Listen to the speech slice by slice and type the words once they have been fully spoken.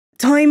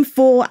time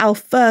for our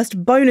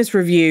first bonus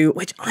review,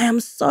 which I am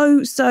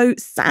so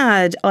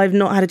sad I've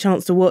not had a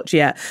chance to watch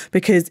yet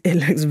because it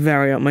looks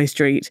very up my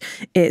street.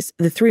 It's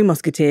The Three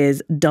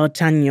Musketeers,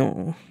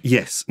 D'Artagnan.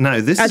 Yes.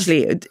 Now, this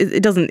Actually,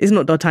 it doesn't. It's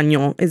not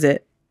D'Artagnan, is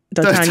it?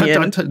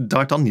 D'Artagnan.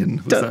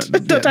 D'Artagnan.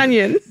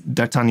 D'Artagnan.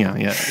 D'Artagnan,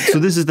 yeah. So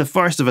this is the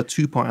first of a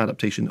two-part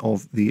adaptation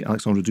of the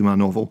Alexandre Dumas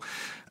novel.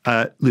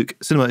 Look,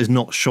 cinema is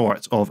not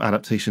short of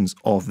adaptations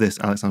of this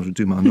Alexandre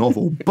Dumas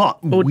novel,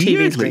 but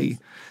weirdly,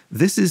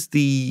 this is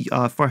the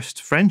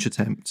first French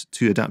attempt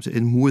to adapt it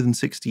in more than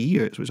 60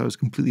 years, which I was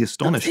completely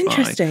astonished by.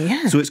 Interesting,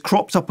 yeah. So it's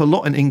cropped up a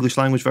lot in English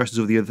language versions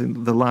over the year.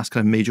 The last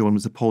kind of major one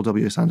was the Paul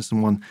W.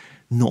 Sanderson one.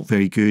 Not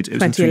very good. It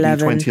was in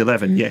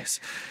 2011, yes.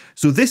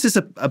 So this is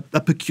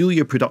a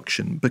peculiar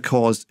production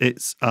because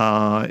it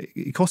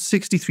cost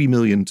 63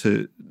 million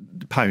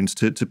pounds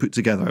to put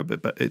together,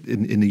 but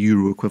in the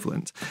euro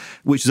equivalent,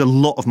 which is a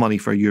lot of money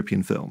for a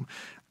European film.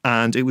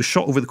 And it was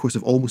shot over the course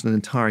of almost an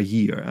entire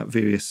year at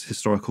various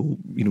historical,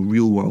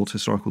 real-world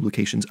historical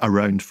locations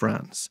around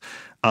France,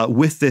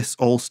 with this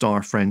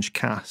all-star French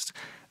cast,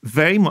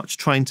 very much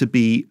trying to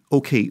be,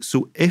 okay,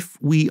 so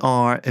if we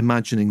are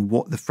imagining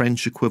what the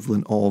French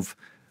equivalent of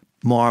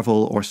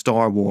Marvel or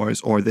Star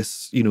Wars or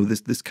this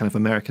kind of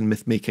American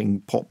myth-making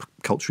pop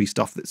culture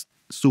stuff that's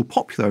so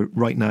popular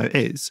right now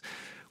is,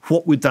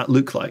 what would that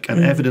look like?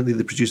 And evidently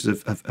the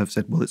producers have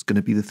said, well, it's going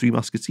to be The Three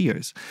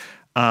Musketeers.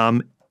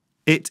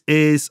 It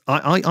is,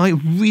 I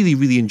really,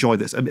 really enjoy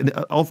this. I mean,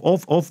 of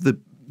the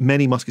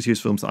many Musketeers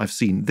films that I've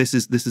seen, this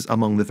is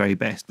among the very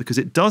best because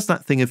it does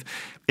that thing of,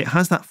 it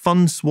has that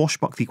fun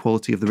swashbuckly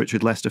quality of the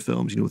Richard Lester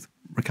films, with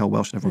Raquel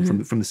Welch and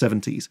everyone from the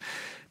 70s.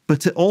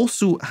 But it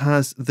also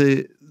has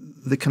the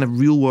kind of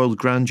real-world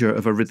grandeur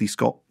of a Ridley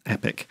Scott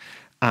epic.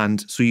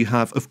 And so you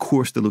have, of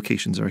course, the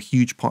locations are a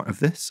huge part of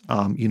this.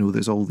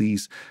 There's all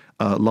these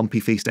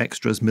lumpy-faced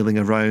extras milling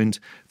around.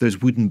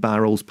 There's wooden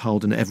barrels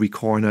piled in every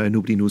corner.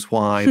 Nobody knows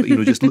why. But,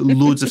 just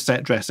loads of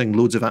set dressing,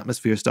 loads of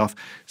atmosphere stuff.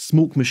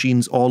 Smoke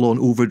machines all on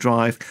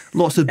overdrive.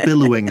 Lots of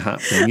billowing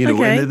happening.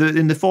 Okay.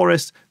 In the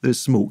forest, there's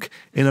smoke.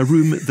 In a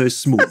room, there's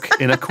smoke.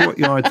 In a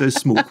courtyard, there's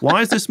smoke.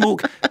 Why is there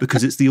smoke?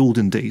 Because it's the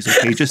olden days,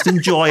 okay? Just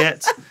enjoy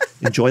it.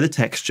 Enjoy the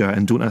texture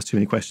and don't ask too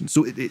many questions.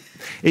 So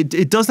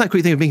it does that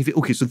great thing of making it,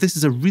 okay, so this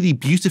is a really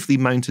beautifully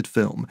mounted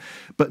film,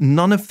 but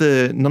none of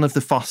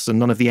the fuss and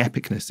none of the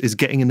epicness is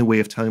getting in the way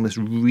of telling this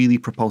really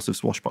propulsive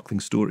swashbuckling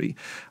story.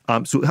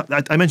 So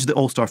I mentioned the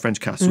all-star French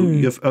cast. So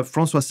you have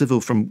Francois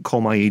Civil from Call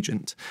My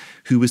Agent,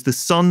 who was the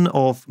son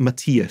of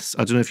Matthias.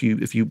 I don't know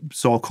if you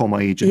saw Call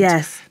My Agent.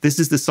 Yes. This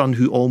is the son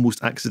who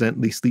almost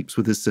accidentally sleeps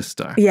with his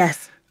sister.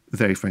 Yes.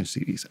 Very French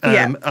series.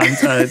 Yeah.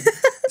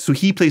 So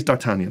he plays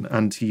D'Artagnan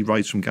and he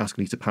rides from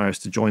Gascony to Paris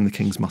to join the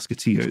King's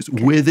Musketeers.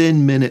 Okay.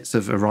 Within minutes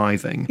of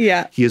arriving,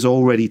 he has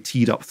already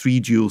teed up 3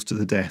 duels to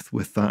the death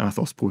with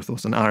Athos,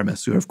 Porthos and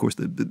Aramis, who are, of course,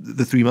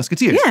 the Three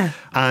Musketeers. Yeah.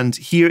 And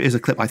here is a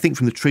clip, I think,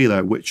 from the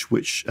trailer, which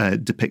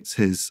depicts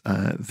his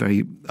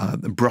very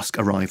brusque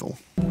arrival.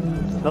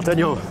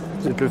 D'Artagnan,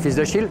 vous êtes le fils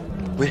d'Achille?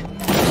 Oui.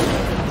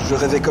 Je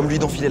rêvais comme lui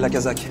d'enfiler la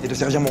casaque et de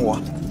servir mon roi.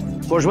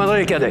 Je rejoindrai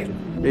les cadets.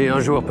 Et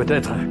un jour,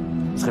 peut-être,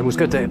 je serai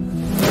mousquetaire.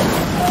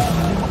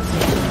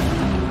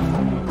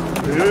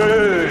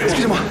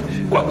 Excusez-moi.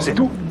 Quoi, c'est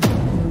tout?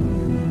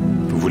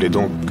 Vous voulez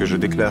donc que je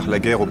déclare la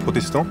guerre aux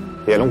protestants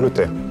et à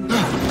l'Angleterre?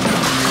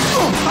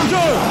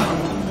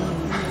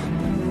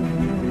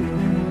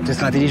 Ce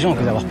serait intelligent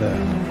que d'avoir peur.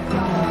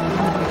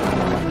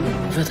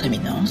 Votre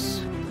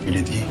Éminence, Il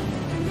est dit.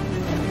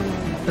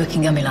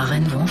 Buckingham et la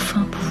reine vont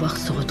enfin pouvoir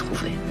se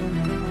retrouver.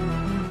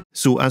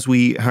 So as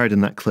we heard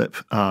in that clip,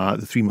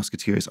 the Three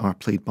Musketeers are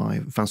played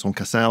by Vincent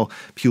Cassel,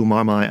 Pio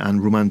Marmaille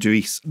and Romain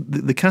Duris.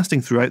 The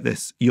casting throughout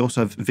this, you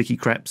also have Vicky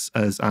Krieps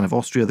as Anne of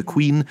Austria, the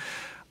Queen.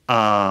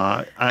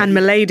 And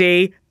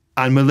Milady.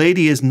 And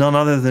Milady is none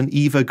other than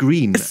Eva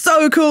Green.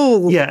 So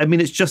cool. Yeah, I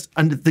mean, it's just,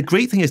 and the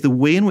great thing is the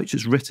way in which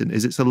it's written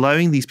is it's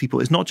allowing these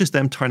people, it's not just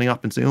them turning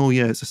up and saying, oh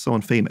yeah, it's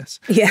someone famous.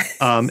 Yes.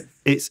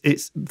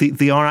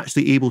 They are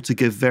actually able to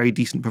give very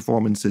decent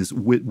performances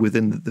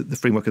within the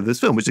framework of this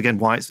film, which again,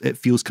 why it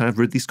feels kind of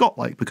Ridley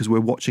Scott-like, because we're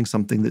watching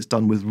something that's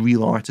done with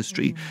real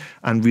artistry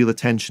and real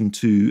attention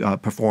to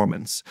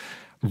performance,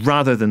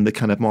 rather than the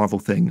kind of Marvel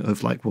thing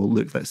of like, well,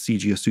 look, let's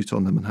CG a suit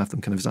on them and have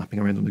them kind of zapping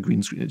around on the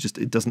green screen.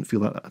 It doesn't feel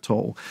like that at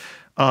all.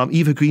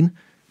 Eva Green,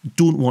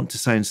 don't want to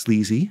sound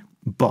sleazy,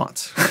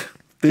 but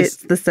it's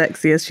the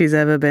sexiest she's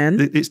ever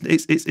been.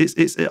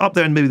 It's up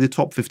there in maybe the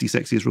top 50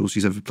 sexiest roles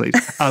she's ever played.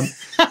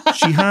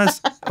 She has,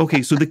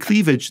 okay, so the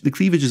cleavage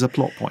is a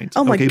plot point.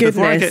 Oh my goodness.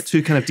 Before I get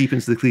too kind of deep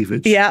into the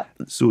cleavage,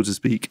 so to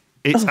speak,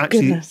 it's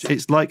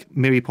it's like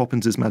Mary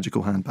Poppins'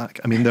 magical handbag.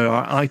 I mean, there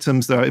are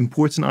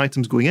important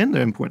items going in,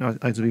 there are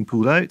important items being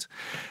pulled out.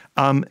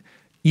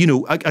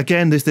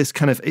 Again, there's this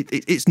kind of,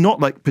 it's not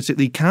like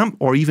particularly camp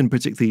or even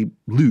particularly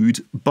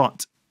lewd,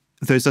 but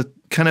there's a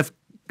kind of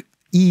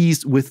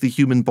ease with the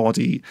human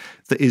body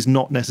that is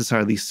not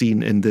necessarily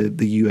seen in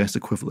the US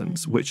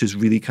equivalents, which is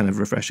really kind of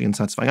refreshing and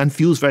satisfying and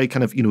feels very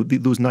kind of,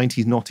 those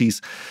 90s noughties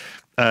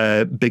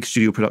big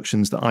studio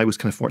productions that I was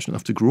kind of fortunate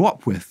enough to grow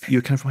up with,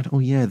 you're kind of like, oh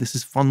yeah, this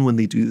is fun when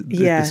they do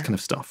this kind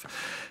of stuff.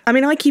 I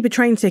mean, I keep a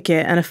train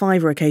ticket and a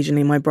 £5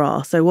 occasionally in my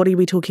bra. So what are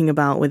we talking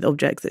about with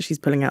objects that she's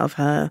pulling out of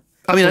her?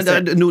 I mean,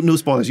 no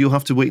spoilers. You'll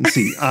have to wait and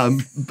see.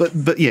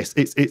 But yes,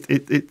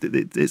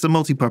 it's a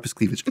multi-purpose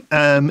cleavage.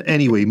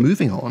 Anyway,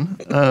 moving on.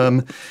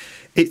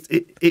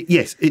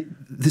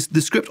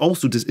 The script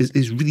also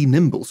is really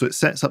nimble, so it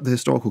sets up the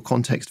historical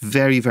context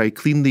very, very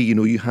cleanly. You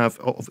know,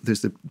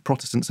 there's the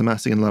Protestants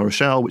amassing in La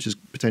Rochelle, which is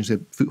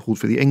potentially a foothold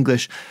for the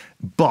English,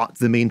 but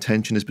the main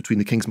tension is between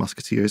the King's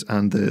Musketeers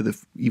and the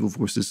evil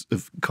forces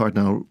of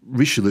Cardinal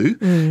Richelieu,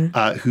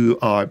 who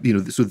are, you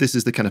know, so this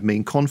is the kind of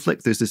main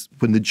conflict. There's this,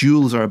 when the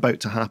duels are about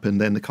to happen,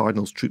 then the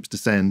Cardinal's troops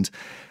descend.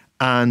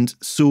 And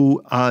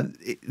so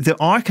there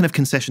are kind of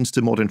concessions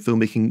to modern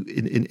filmmaking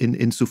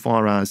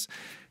insofar as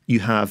you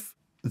have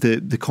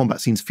the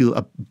combat scenes feel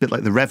a bit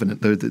like The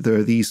Revenant. There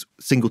are these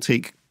single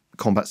take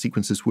combat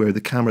sequences where the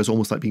camera is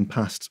almost like being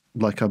passed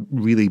like a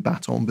relay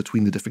baton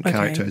between the different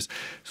characters.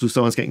 So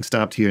someone's getting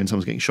stabbed here and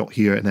someone's getting shot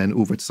here and then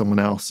over to someone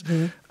else.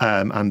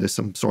 And there's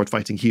some sword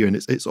fighting here, and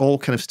it's all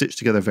kind of stitched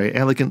together very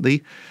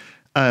elegantly.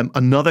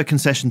 Another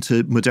concession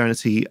to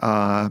modernity,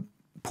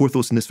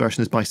 Porthos in this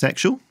version is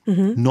bisexual.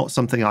 Not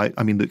something I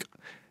mean, look,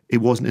 it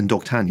wasn't in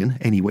D'Artagnan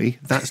anyway.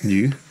 That's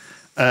new.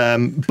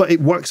 But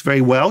it works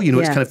very well. You know,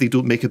 it's kind of, they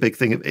don't make a big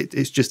thing.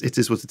 It's just, it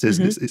is what it is.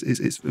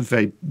 It's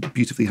very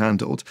beautifully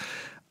handled.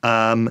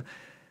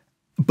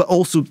 But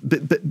also,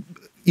 but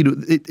you know,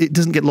 it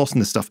doesn't get lost in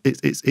this stuff.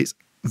 It's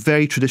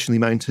very traditionally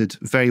mounted,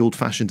 very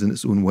old-fashioned in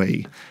its own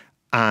way,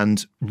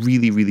 and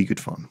really, really good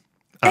fun.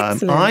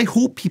 I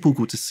hope people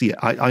go to see it.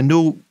 I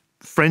know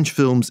French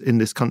films in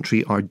this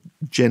country are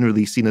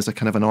generally seen as a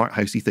kind of an art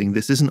housey thing.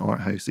 This isn't art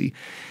housey.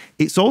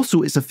 It's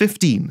a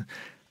 15.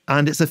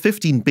 And it's a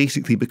 15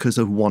 basically because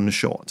of one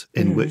shot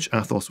in which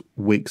Athos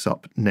wakes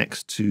up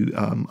next to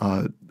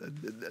a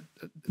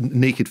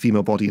naked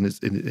female body in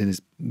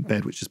his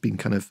bed, which has been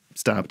kind of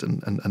stabbed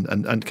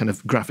and kind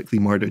of graphically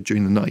murdered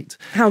during the night.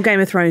 How Game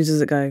of Thrones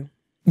does it go?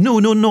 No,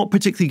 not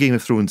particularly Game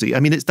of Thronesy.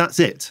 I mean, that's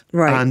it.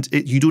 Right. And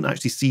you don't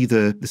actually see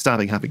the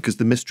stabbing happen because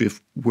the mystery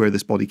of where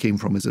this body came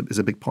from is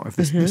a big part of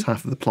this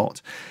half of the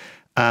plot.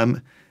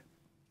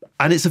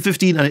 And it's a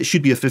 15, and it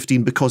should be a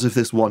 15 because of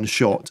this one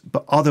shot.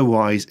 But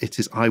otherwise, it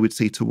is, I would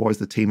say, towards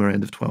the tamer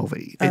end of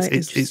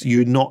 12A.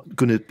 You're not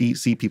going to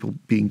see people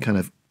being kind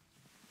of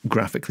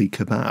graphically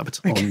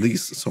kebabbed on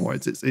these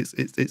swords.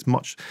 It's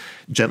much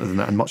gentler than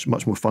that, and much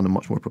more fun and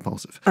much more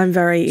propulsive. I'm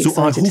very excited.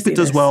 So I hope it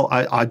does well.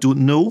 I don't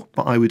know,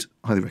 but I would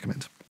highly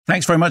recommend.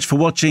 Thanks very much for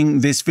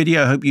watching this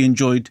video. I hope you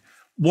enjoyed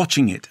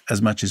watching it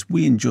as much as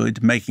we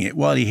enjoyed making it.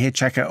 While you're here,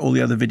 check out all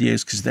the other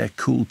videos because they're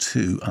cool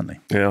too, aren't they?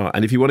 Yeah,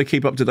 and if you want to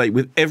keep up to date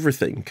with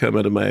everything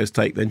Kermode and Mayo's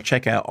take, then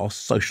check out our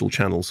social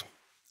channels.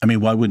 I mean,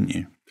 why wouldn't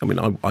you? I mean,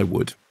 I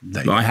would.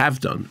 I have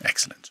done.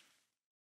 Excellent.